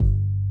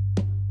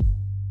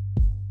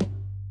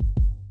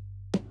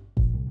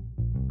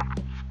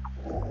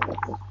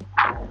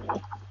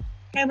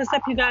Hey, what's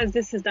up, you guys?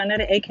 This is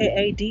Donetta,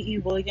 aka DE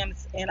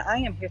Williams, and I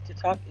am here to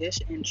talk ish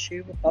and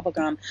chew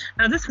bubblegum.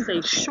 Now, this is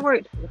a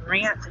short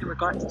rant in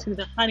regards to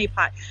the honey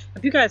pot.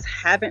 If you guys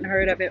haven't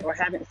heard of it or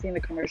haven't seen the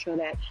commercial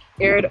that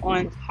aired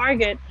on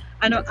Target,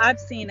 I know I've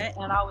seen it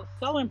and I was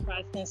so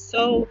impressed and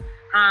so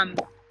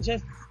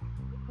just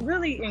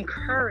really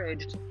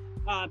encouraged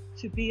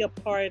to be a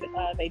part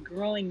of a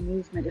growing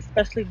movement,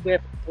 especially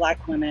with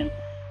Black women.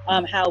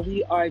 How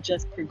we are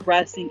just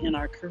progressing in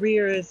our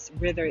careers,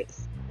 whether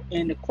it's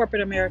in the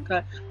corporate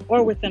America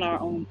or within our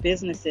own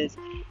businesses.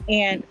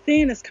 And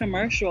seeing this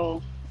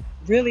commercial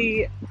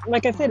really,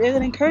 like I said, it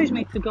encouraged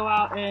me to go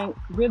out and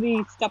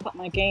really step up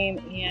my game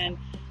and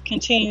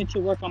continue to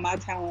work on my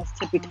talents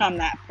to become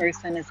that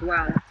person as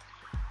well.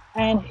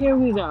 And here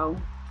we go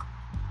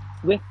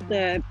with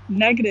the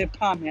negative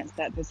comments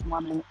that this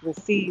woman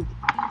received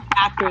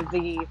after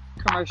the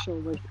commercial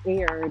was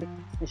aired,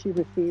 and she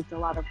received a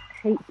lot of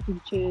hate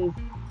speeches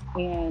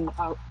and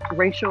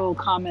racial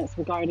comments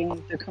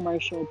regarding the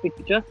commercial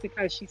just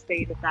because she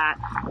stated that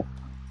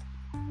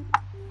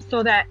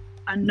so that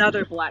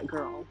another Black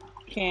girl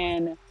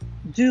can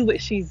do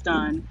what she's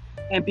done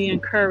and be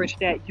encouraged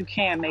that you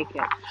can make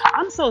it.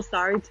 I'm so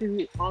sorry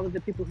to all of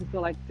the people who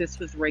feel like this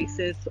was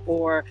racist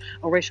or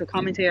a racial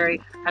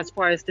commentary as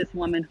far as this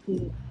woman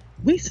who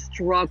we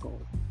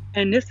struggle.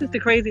 And this is the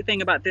crazy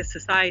thing about this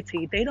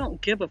society. They don't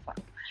give a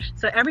fuck.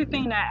 So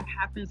everything that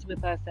happens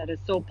with us that is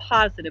so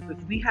positive,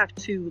 if we have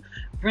to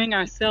bring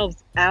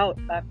ourselves out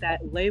of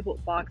that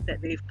labeled box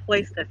that they've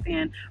placed us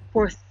in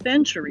for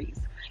centuries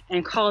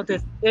and called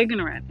us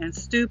ignorant and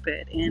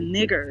stupid and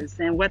niggers,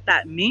 and what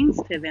that means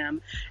to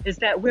them is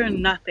that we're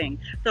nothing.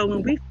 So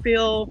when we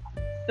feel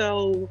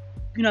so,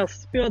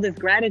 feel this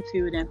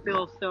gratitude and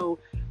feel so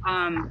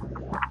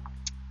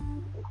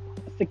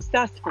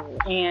successful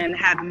and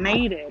have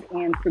made it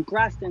and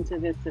progressed into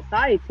this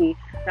society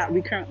that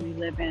we currently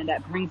live in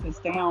that brings us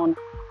down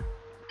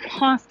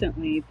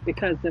constantly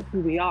because of who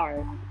we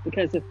are,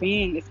 because of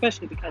being,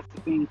 especially because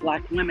of being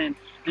Black women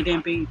and then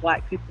being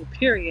Black people,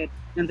 period,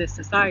 in this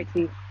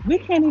society, we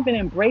can't even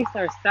embrace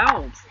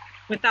ourselves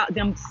without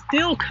them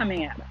still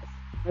coming at us.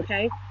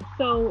 Okay?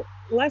 So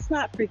let's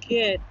not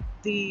forget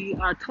the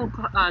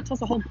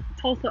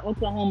Tulsa,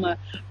 Oklahoma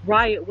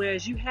riot,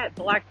 whereas you had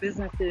Black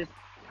businesses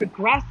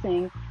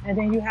progressing, and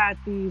then you had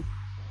these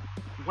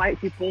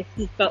white people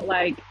who felt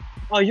like,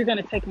 oh, you're going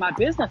to take my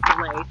business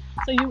away.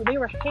 So they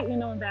were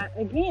hating on that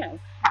again.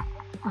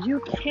 You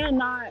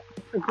cannot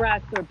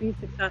progress or be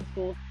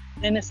successful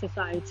in a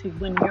society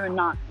when you're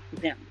not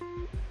them.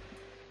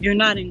 You're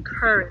not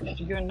encouraged.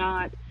 You're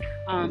not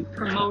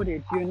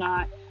promoted. You're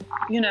not,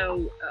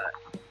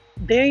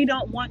 they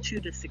don't want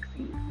you to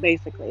succeed,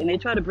 basically. And they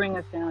try to bring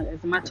us down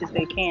as much as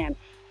they can.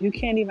 You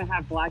can't even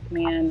have Black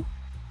men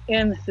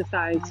in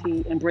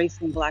society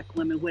embracing Black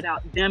women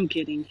without them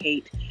getting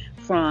hate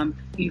from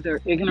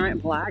either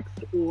ignorant Blacks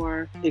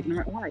or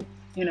ignorant whites,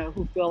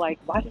 who feel like,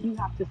 why do you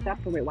have to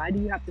separate? Why do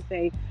you have to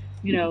say,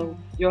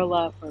 your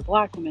love for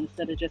Black women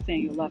instead of just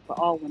saying your love for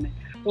all women?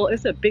 Well,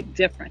 it's a big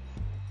difference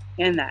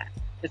in that,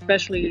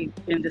 especially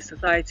in the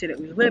society that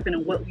we live in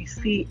and what we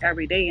see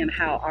every day and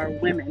how our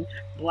women,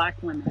 Black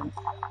women,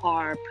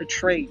 are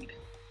portrayed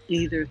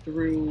either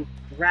through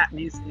rap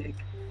music,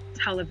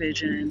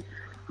 television,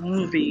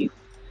 movies,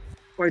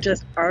 or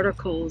just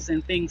articles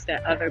and things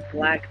that other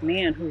Black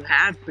men who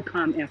have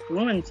become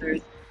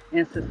influencers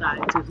in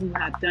society, who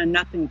have done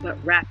nothing but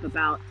rap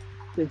about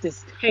the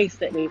distaste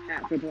that they've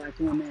had for Black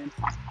women,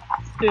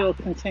 still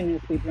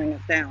continuously bring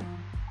us down.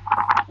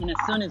 And as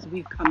soon as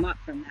we've come up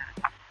from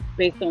that,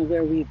 based on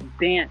where we've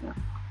been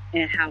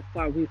and how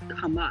far we've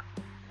come up,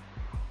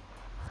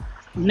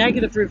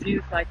 negative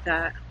reviews like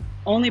that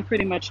only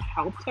pretty much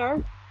helped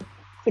her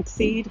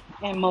succeed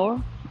and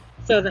more.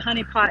 So the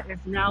honey pot is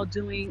now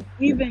doing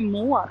even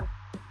more,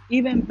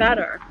 even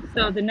better.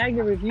 So the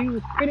negative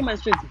reviews pretty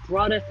much just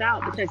brought us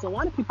out because a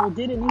lot of people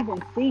didn't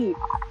even see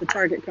the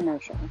Target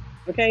commercial.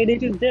 Okay, they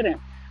just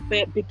didn't.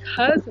 But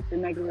because of the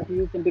negative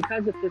reviews and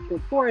because of this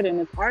report and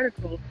this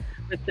article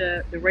with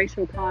the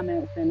racial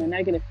comments and the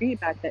negative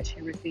feedback that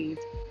she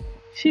received,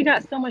 she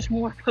got so much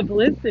more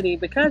publicity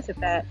because of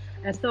that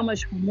and so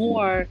much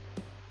more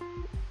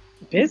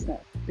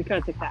business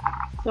because of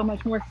that, so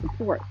much more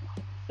support.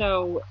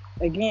 So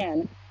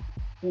again,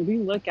 when we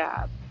look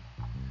at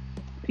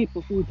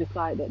people who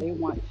decide that they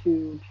want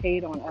to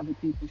hate on other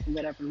people for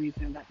whatever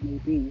reason that may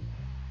be,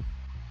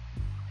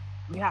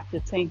 we have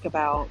to think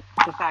about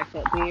the fact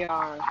that they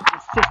are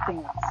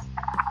assisting us,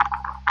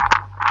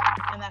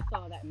 and that's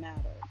all that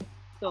matters.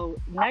 So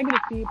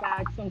negative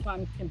feedback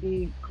sometimes can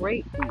be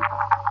great feedback.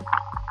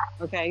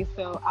 Okay,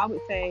 so I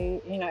would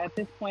say, at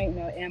this point,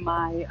 in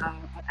my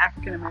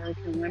African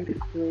American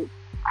women's group,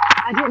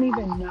 I didn't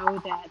even know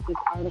that this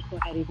article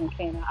had even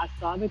came out. I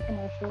saw the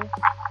commercial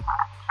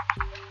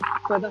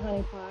for the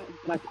honey pot,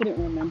 but I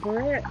couldn't remember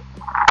it.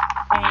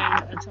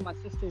 And until my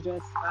sister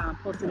just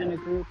posted in a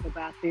group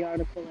about the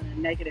article and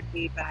the negative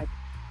feedback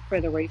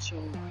for the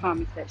racial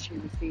comments that she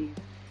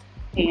received.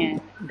 And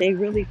they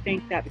really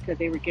think that because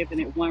they were giving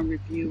it one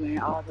review and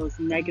all those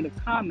negative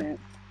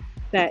comments,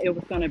 that it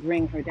was going to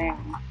bring her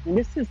down. And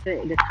this is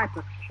the type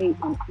of hate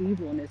and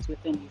evilness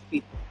within these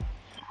people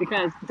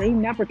because they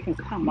never can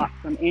come up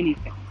from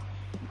anything.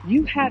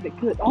 You have it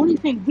good. The only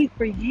thing we,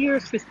 for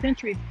years, for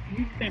centuries,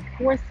 you've been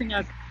force feeding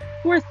us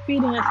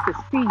to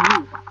see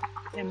you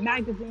in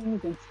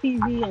magazines and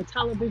TV and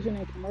television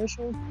and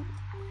commercials.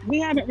 We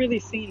haven't really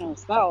seen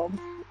ourselves.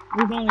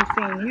 We've only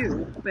seen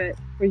you. But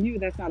for you,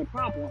 that's not a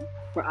problem.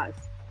 For us,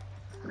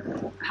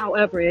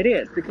 however, it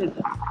is because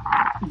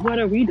what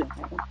are we doing?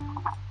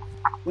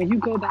 When you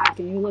go back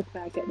and you look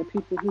back at the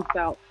people who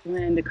felt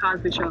when the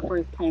Cosby Show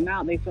first came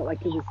out, they felt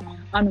like it was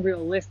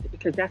unrealistic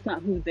because that's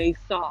not who they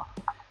saw.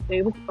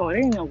 There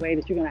ain't no way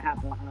that you're gonna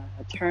have an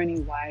attorney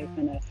wife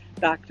and a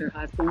doctor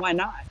husband. Why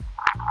not?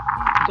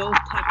 Those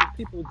type of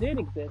people did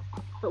exist,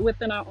 but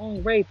within our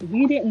own race,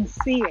 we didn't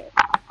see it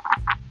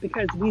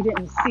because we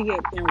didn't see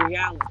it in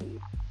reality.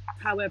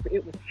 However,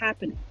 it was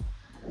happening,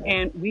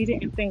 and we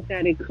didn't think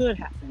that it could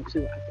happen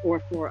to us or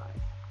for us.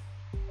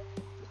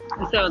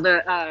 So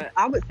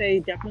I would say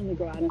definitely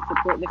go out and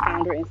support the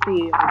founder and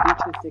CEO of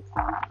Beatrice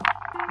Dixon.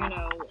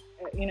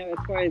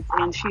 As far as,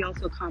 and she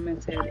also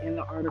commented in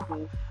the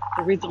article,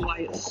 the reason why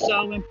it's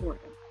so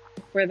important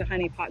for the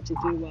Honey Pot to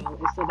do well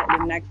is so that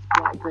the next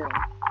Black girl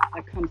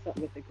that comes up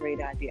with a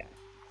great idea,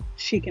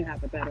 she can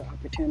have a better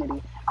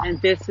opportunity.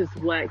 And this is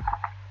what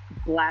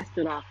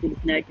blasted off these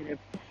negative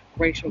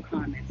racial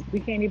comments. We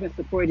can't even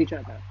support each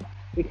other.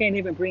 We can't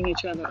even bring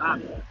each other up.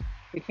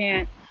 We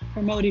can't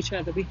promote each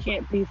other. We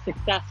can't be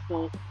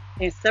successful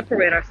and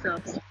separate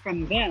ourselves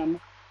from them,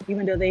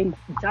 even though they've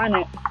done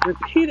it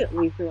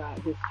repeatedly throughout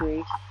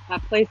history by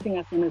placing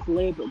us in this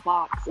labeled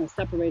box and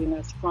separating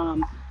us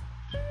from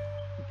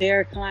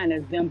their kind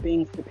as them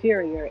being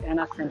superior and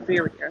us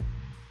inferior.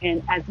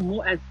 And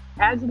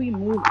as we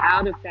move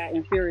out of that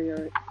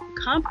inferior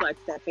complex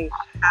that they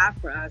have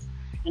for us,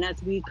 and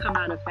as we come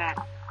out of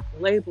that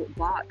labeled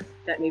box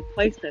that they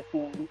placed us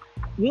in,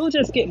 we'll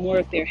just get more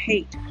of their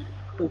hate.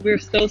 But we're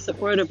so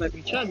supportive of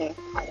each other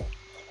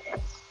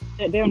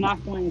that they're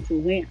not going to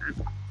win.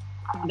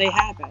 They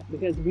haven't,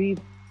 because we've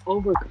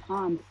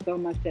overcome so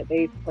much that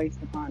they've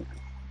placed upon us.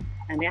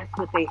 And that's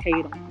what they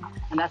hate on.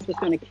 And that's what's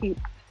going to keep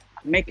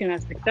making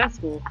us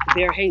successful,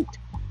 their hate.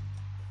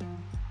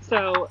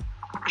 So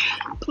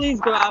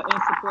please go out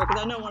and support,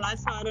 because I know when I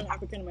saw it in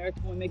African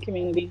American women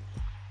community,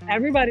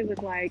 everybody was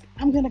like,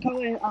 I'm going to go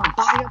and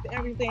buy up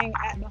everything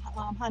at the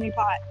Honey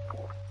Pot.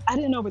 I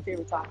didn't know what they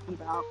were talking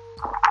about.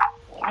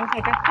 I was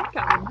like, I think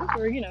I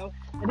remember,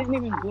 I didn't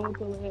even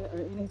Google it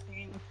or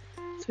anything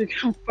to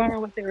confirm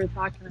what they were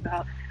talking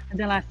about. And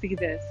then I see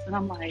this and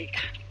I'm like,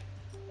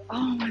 oh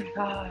my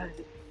God,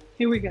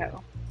 here we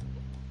go.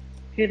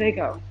 Here they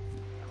go.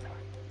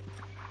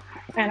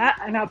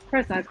 And of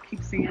course I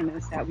keep saying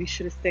this, that we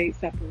should have stayed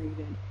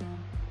separated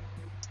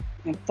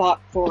and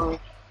fought for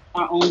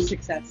our own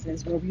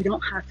successes, where we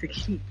don't have to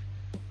keep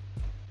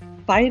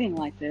fighting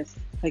like this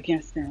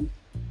against them.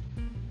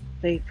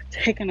 They've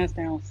taken us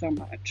down so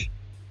much.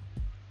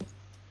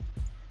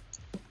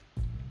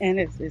 And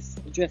it's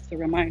just a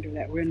reminder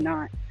that we're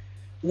not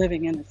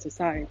living in a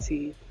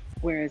society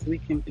whereas we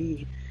can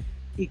be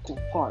equal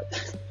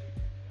parts,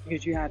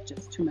 because you have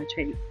just too much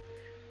hate,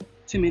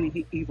 too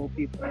many evil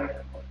people.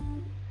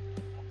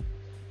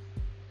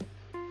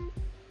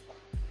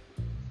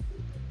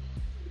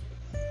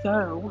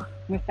 So,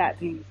 with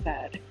that being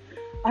said,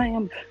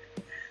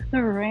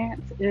 the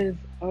rant is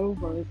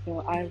over, so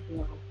I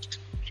will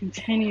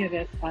continue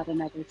this at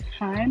another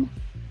time.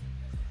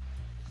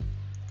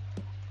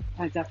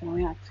 I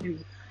definitely have to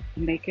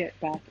make it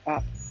back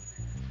up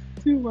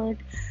to work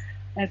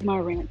as my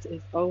rant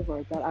is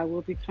over, but I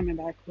will be coming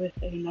back with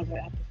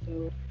another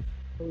episode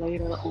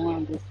later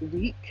on this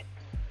week.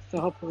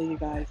 So hopefully you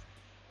guys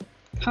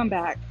come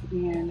back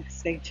and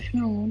stay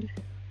tuned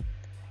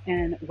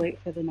and wait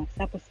for the next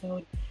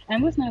episode.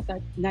 And this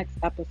next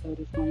episode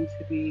is going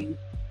to be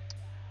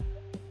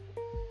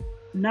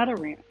not a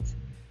rant,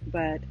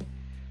 but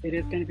it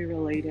is going to be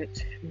related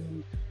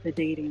to the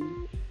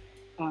dating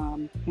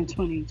in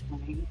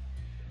 2020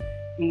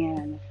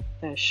 and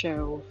the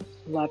show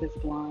Love is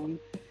Blind,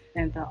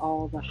 and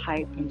all the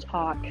hype and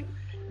talk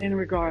in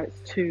regards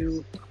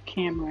to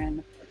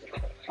Cameron,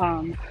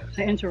 the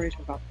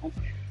interracial couple.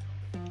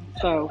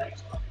 So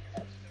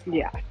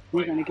yeah,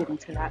 we're going to get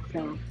into that.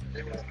 So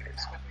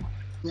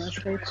let's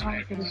stay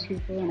positive,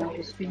 people, and I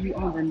will see you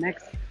on the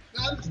next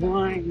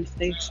one.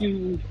 Stay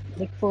tuned.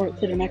 Look forward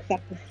to the next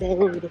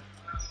episode.